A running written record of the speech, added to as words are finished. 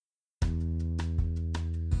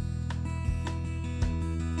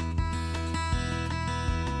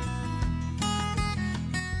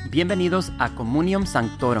Bienvenidos a Communium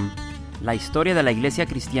Sanctorum, la historia de la Iglesia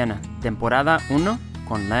Cristiana, temporada 1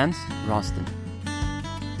 con Lance Ralston.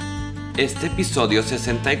 Este episodio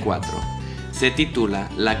 64 se titula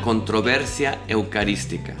La Controversia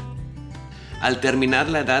Eucarística. Al terminar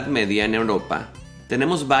la Edad Media en Europa,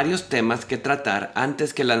 tenemos varios temas que tratar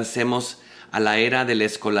antes que lancemos a la era del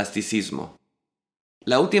escolasticismo.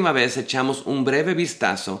 La última vez echamos un breve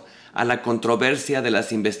vistazo a la controversia de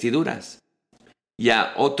las investiduras, y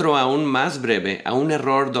a otro aún más breve, a un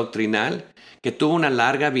error doctrinal que tuvo una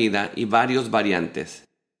larga vida y varios variantes,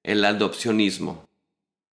 el adopcionismo.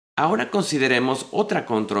 Ahora consideremos otra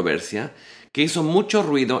controversia que hizo mucho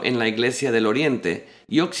ruido en la Iglesia del Oriente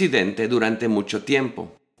y Occidente durante mucho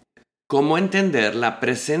tiempo: cómo entender la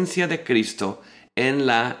presencia de Cristo en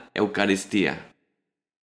la Eucaristía.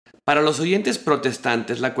 Para los oyentes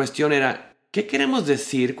protestantes, la cuestión era: ¿qué queremos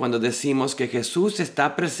decir cuando decimos que Jesús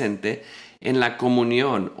está presente en la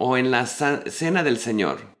comunión o en la cena del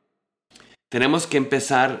Señor? Tenemos que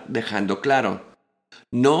empezar dejando claro: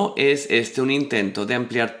 no es este un intento de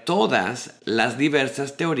ampliar todas las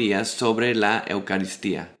diversas teorías sobre la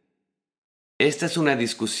Eucaristía. Esta es una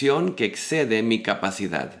discusión que excede mi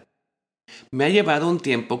capacidad. Me ha llevado un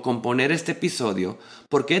tiempo componer este episodio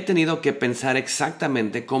porque he tenido que pensar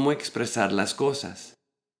exactamente cómo expresar las cosas.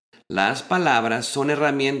 Las palabras son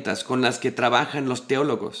herramientas con las que trabajan los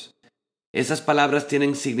teólogos. Esas palabras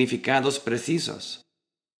tienen significados precisos,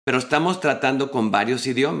 pero estamos tratando con varios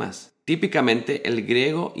idiomas, típicamente el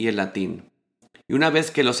griego y el latín. Y una vez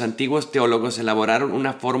que los antiguos teólogos elaboraron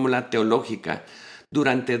una fórmula teológica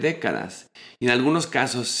durante décadas, y en algunos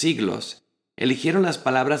casos siglos, eligieron las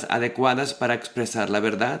palabras adecuadas para expresar la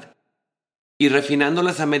verdad, y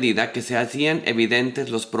refinándolas a medida que se hacían evidentes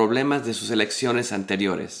los problemas de sus elecciones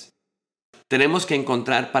anteriores. Tenemos que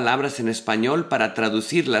encontrar palabras en español para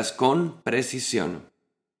traducirlas con precisión.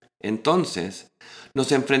 Entonces,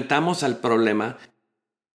 nos enfrentamos al problema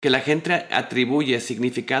que la gente atribuye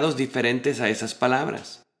significados diferentes a esas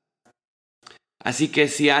palabras. Así que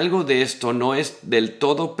si algo de esto no es del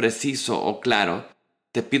todo preciso o claro,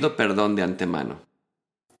 te pido perdón de antemano.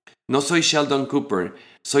 No soy Sheldon Cooper,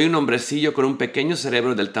 soy un hombrecillo con un pequeño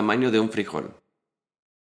cerebro del tamaño de un frijol.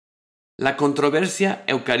 La controversia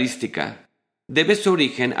eucarística debe su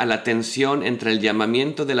origen a la tensión entre el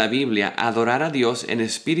llamamiento de la Biblia a adorar a Dios en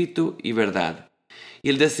espíritu y verdad, y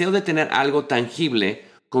el deseo de tener algo tangible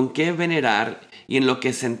con que venerar y en lo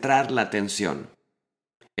que centrar la atención.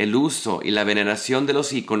 El uso y la veneración de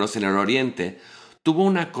los íconos en el Oriente tuvo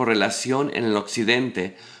una correlación en el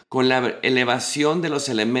Occidente con la elevación de los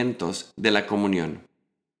elementos de la comunión.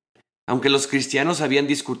 Aunque los cristianos habían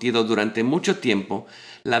discutido durante mucho tiempo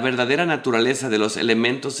la verdadera naturaleza de los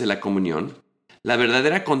elementos de la comunión, la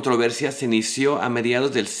verdadera controversia se inició a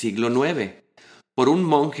mediados del siglo IX por un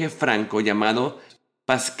monje franco llamado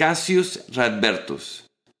Paschasius Radbertus.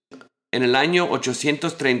 En el año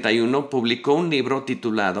 831 publicó un libro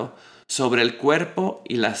titulado Sobre el cuerpo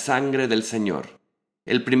y la sangre del Señor,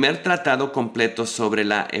 el primer tratado completo sobre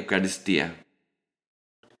la Eucaristía.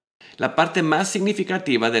 La parte más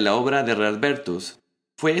significativa de la obra de Radbertus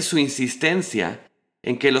fue su insistencia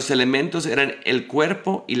en que los elementos eran el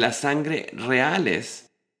cuerpo y la sangre reales,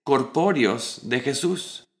 corpóreos de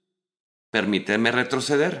Jesús. Permíteme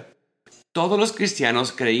retroceder. Todos los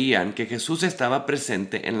cristianos creían que Jesús estaba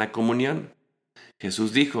presente en la comunión.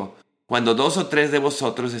 Jesús dijo: cuando 2 o 3 de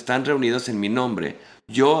vosotros están reunidos en mi nombre,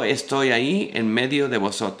 yo estoy ahí en medio de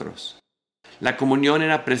vosotros. La comunión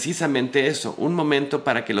era precisamente eso, un momento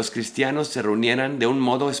para que los cristianos se reunieran de un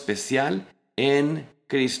modo especial en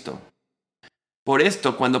Cristo. Por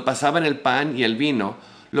esto, cuando pasaban el pan y el vino,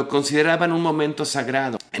 lo consideraban un momento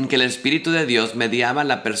sagrado, en que el Espíritu de Dios mediaba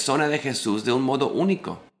la persona de Jesús de un modo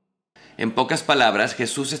único. En pocas palabras,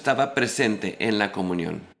 Jesús estaba presente en la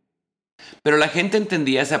comunión. Pero la gente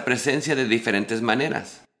entendía esa presencia de diferentes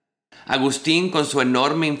maneras. Agustín, con su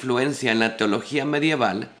enorme influencia en la teología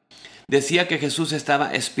medieval, decía que Jesús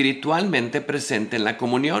estaba espiritualmente presente en la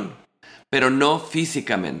comunión, pero no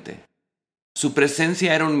físicamente. Su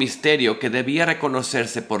presencia era un misterio que debía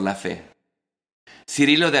reconocerse por la fe.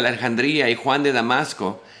 Cirilo de Alejandría y Juan de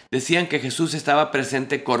Damasco decían que Jesús estaba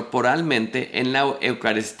presente corporalmente en la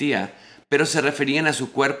Eucaristía, pero se referían a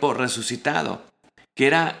su cuerpo resucitado, que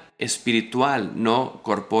era espiritual, no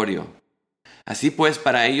corpóreo. Así pues,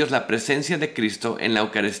 para ellos la presencia de Cristo en la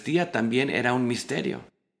Eucaristía también era un misterio.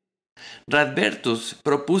 Radbertus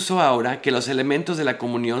propuso ahora que los elementos de la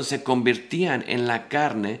comunión se convertían en la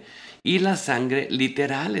carne y la sangre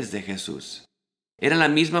literales de Jesús. Era la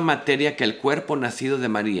misma materia que el cuerpo nacido de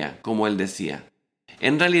María, como él decía.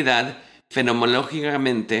 En realidad,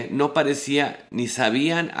 Fenomenológicamente no parecía ni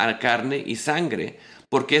sabían a carne y sangre,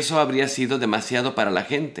 porque eso habría sido demasiado para la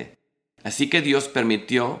gente. Así que Dios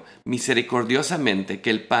permitió misericordiosamente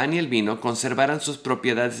que el pan y el vino conservaran sus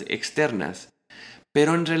propiedades externas,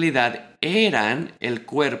 pero en realidad eran el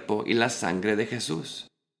cuerpo y la sangre de Jesús.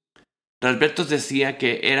 Alberto decía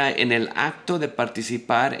que era en el acto de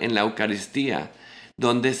participar en la Eucaristía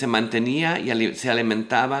donde se mantenía y se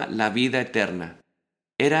alimentaba la vida eterna.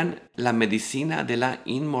 Eran la medicina de la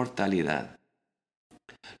inmortalidad.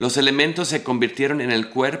 Los elementos se convirtieron en el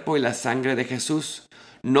cuerpo y la sangre de Jesús,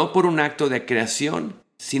 no por un acto de creación,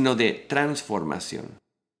 sino de transformación.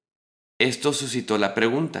 Esto suscitó la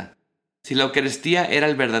pregunta: si la Eucaristía era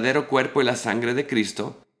el verdadero cuerpo y la sangre de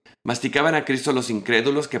Cristo, ¿masticaban a Cristo los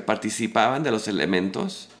incrédulos que participaban de los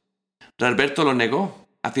elementos? Alberto lo negó,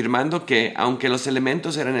 afirmando que, aunque los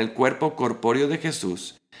elementos eran el cuerpo corpóreo de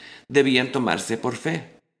Jesús, debían tomarse por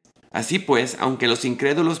fe. Así pues, aunque los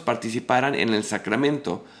incrédulos participaran en el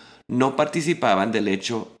sacramento, no participaban del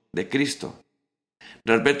hecho de Cristo.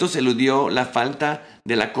 Alberto eludió la falta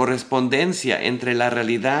de la correspondencia entre la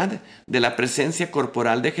realidad de la presencia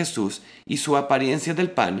corporal de Jesús y su apariencia del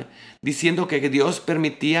pan, diciendo que Dios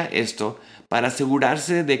permitía esto para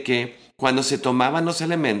asegurarse de que, cuando se tomaban los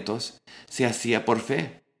elementos, se hacía por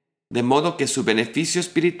fe, de modo que su beneficio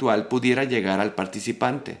espiritual pudiera llegar al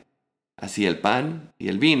participante. Así el pan y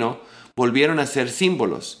el vino volvieron a ser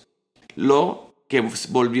símbolos, lo que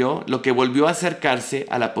volvió a acercarse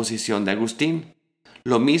a la posición de Agustín,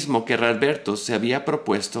 lo mismo que Radbertus se había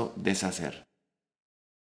propuesto deshacer.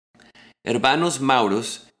 Hermanus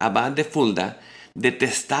Maurus, abad de Fulda,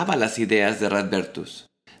 detestaba las ideas de Radbertus.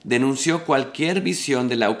 Denunció cualquier visión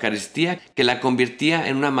de la Eucaristía que la convertía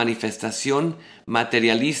en una manifestación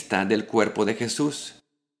materialista del cuerpo de Jesús.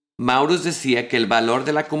 Maurus decía que el valor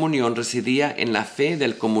de la comunión residía en la fe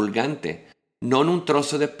del comulgante, no en un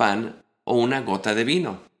trozo de pan o una gota de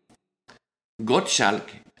vino.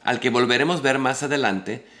 Gottschalk, al que volveremos a ver más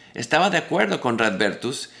adelante, estaba de acuerdo con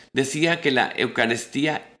Radbertus. Decía que la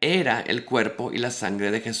Eucaristía era el cuerpo y la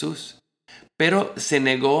sangre de Jesús, pero se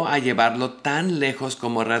negó a llevarlo tan lejos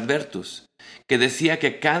como Radbertus, que decía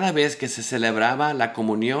que cada vez que se celebraba la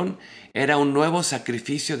comunión era un nuevo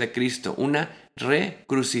sacrificio de Cristo, una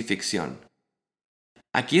recrucifixión.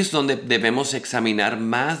 Aquí es donde debemos examinar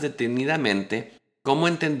más detenidamente cómo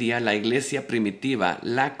entendía la Iglesia primitiva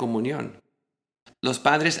la comunión. Los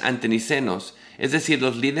padres antenicenos, es decir,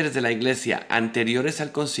 los líderes de la Iglesia anteriores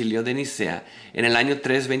al Concilio de Nicea en el año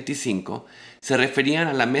 325, se referían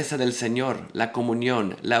a la mesa del Señor, la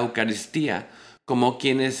comunión, la Eucaristía, como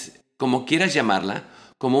quieras llamarla,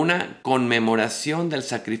 como una conmemoración del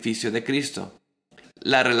sacrificio de Cristo.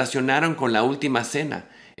 La relacionaron con la última cena,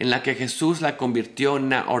 en la que Jesús la convirtió en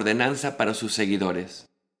una ordenanza para sus seguidores.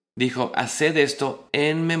 Dijo: «Haced esto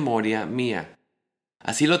en memoria mía».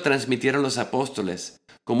 Así lo transmitieron los apóstoles,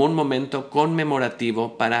 como un momento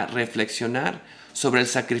conmemorativo para reflexionar sobre el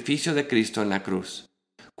sacrificio de Cristo en la cruz,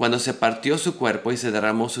 cuando se partió su cuerpo y se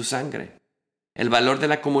derramó su sangre. El valor de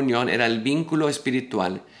la comunión era el vínculo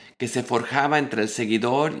espiritual que se forjaba entre el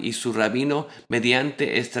seguidor y su rabino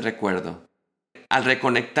mediante este recuerdo, al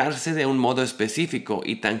reconectarse de un modo específico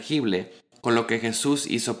y tangible con lo que Jesús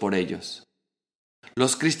hizo por ellos.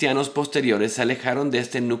 Los cristianos posteriores se alejaron de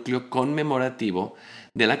este núcleo conmemorativo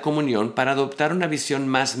de la comunión para adoptar una visión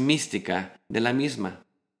más mística de la misma.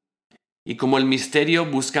 Y como el misterio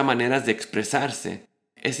busca maneras de expresarse,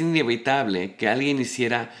 es inevitable que alguien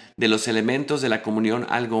hiciera de los elementos de la comunión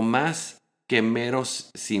algo más que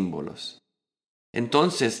meros símbolos.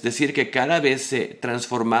 Entonces, decir que cada vez se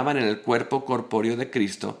transformaban en el cuerpo corpóreo de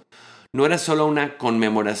Cristo no era solo una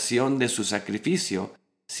conmemoración de su sacrificio,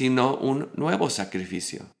 sino un nuevo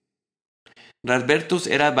sacrificio. Radbertus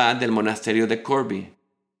era abad del monasterio de Corbie.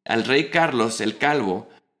 Al rey Carlos el Calvo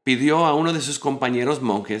pidió a uno de sus compañeros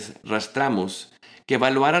monjes, Rastramus, que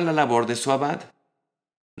evaluara la labor de su abad.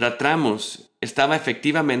 Rastramus estaba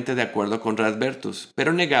efectivamente de acuerdo con Radbertus,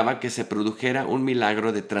 pero negaba que se produjera un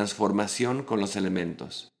milagro de transformación con los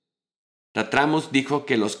elementos. Rastramus dijo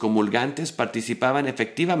que los comulgantes participaban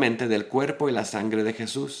efectivamente del cuerpo y la sangre de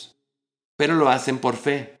Jesús, pero lo hacen por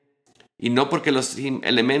fe, y no porque los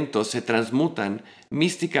elementos se transmutan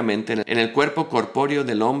místicamente en el cuerpo corpóreo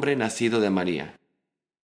del hombre nacido de María.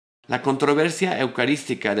 La controversia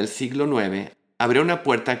eucarística del siglo IX abrió una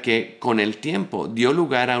puerta que, con el tiempo, dio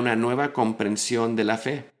lugar a una nueva comprensión de la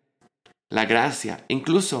fe, la gracia,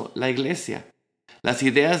 incluso la Iglesia. Las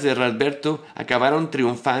ideas de Radbertus acabaron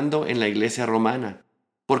triunfando en la Iglesia romana,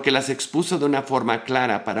 porque las expuso de una forma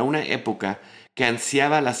clara para una época que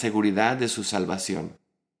ansiaba la seguridad de su salvación.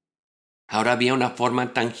 Ahora había una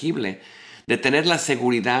forma tangible de tener la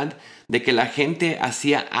seguridad de que la gente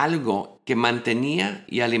hacía algo que mantenía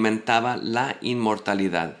y alimentaba la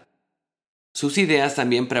inmortalidad. Sus ideas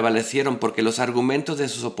también prevalecieron porque los argumentos de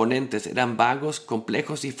sus oponentes eran vagos,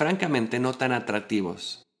 complejos y francamente no tan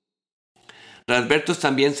atractivos. Radbertus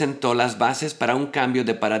también sentó las bases para un cambio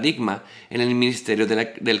de paradigma en el ministerio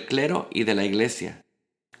del clero y de la Iglesia.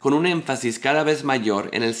 Con un énfasis cada vez mayor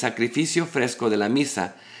en el sacrificio fresco de la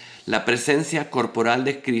misa, la presencia corporal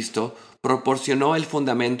de Cristo proporcionó el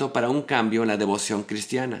fundamento para un cambio en la devoción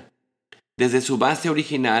cristiana. Desde su base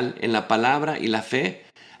original en la palabra y la fe,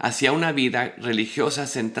 hacia una vida religiosa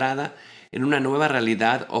centrada en una nueva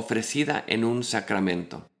realidad ofrecida en un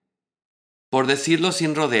sacramento. Por decirlo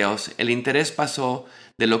sin rodeos, el interés pasó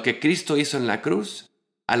de lo que Cristo hizo en la cruz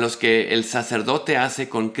a los que el sacerdote hace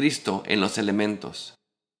con Cristo en los elementos.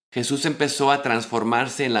 Jesús empezó a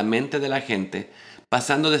transformarse en la mente de la gente,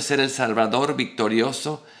 pasando de ser el Salvador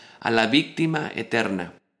victorioso a la víctima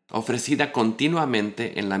eterna, ofrecida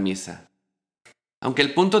continuamente en la misa. Aunque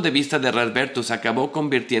el punto de vista de Radbertus acabó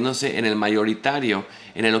convirtiéndose en el mayoritario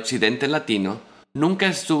en el occidente latino, nunca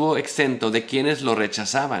estuvo exento de quienes lo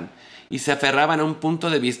rechazaban y se aferraban a un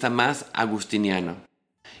punto de vista más agustiniano.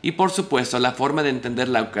 Y por supuesto, la forma de entender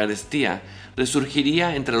la Eucaristía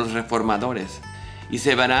resurgiría entre los reformadores y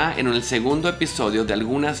se verá en el segundo episodio de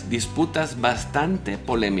algunas disputas bastante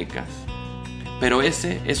polémicas. Pero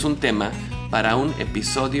ese es un tema para un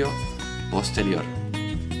episodio posterior.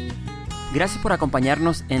 Gracias por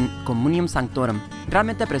acompañarnos en Communium Sanctorum.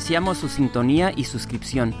 Realmente apreciamos su sintonía y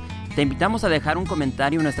suscripción. Te invitamos a dejar un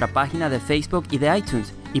comentario en nuestra página de Facebook y de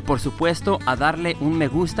iTunes. Y por supuesto a darle un me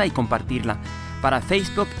gusta y compartirla. Para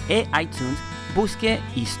Facebook e iTunes, busque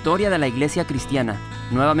Historia de la Iglesia Cristiana.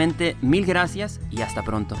 Nuevamente, mil gracias y hasta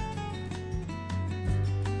pronto.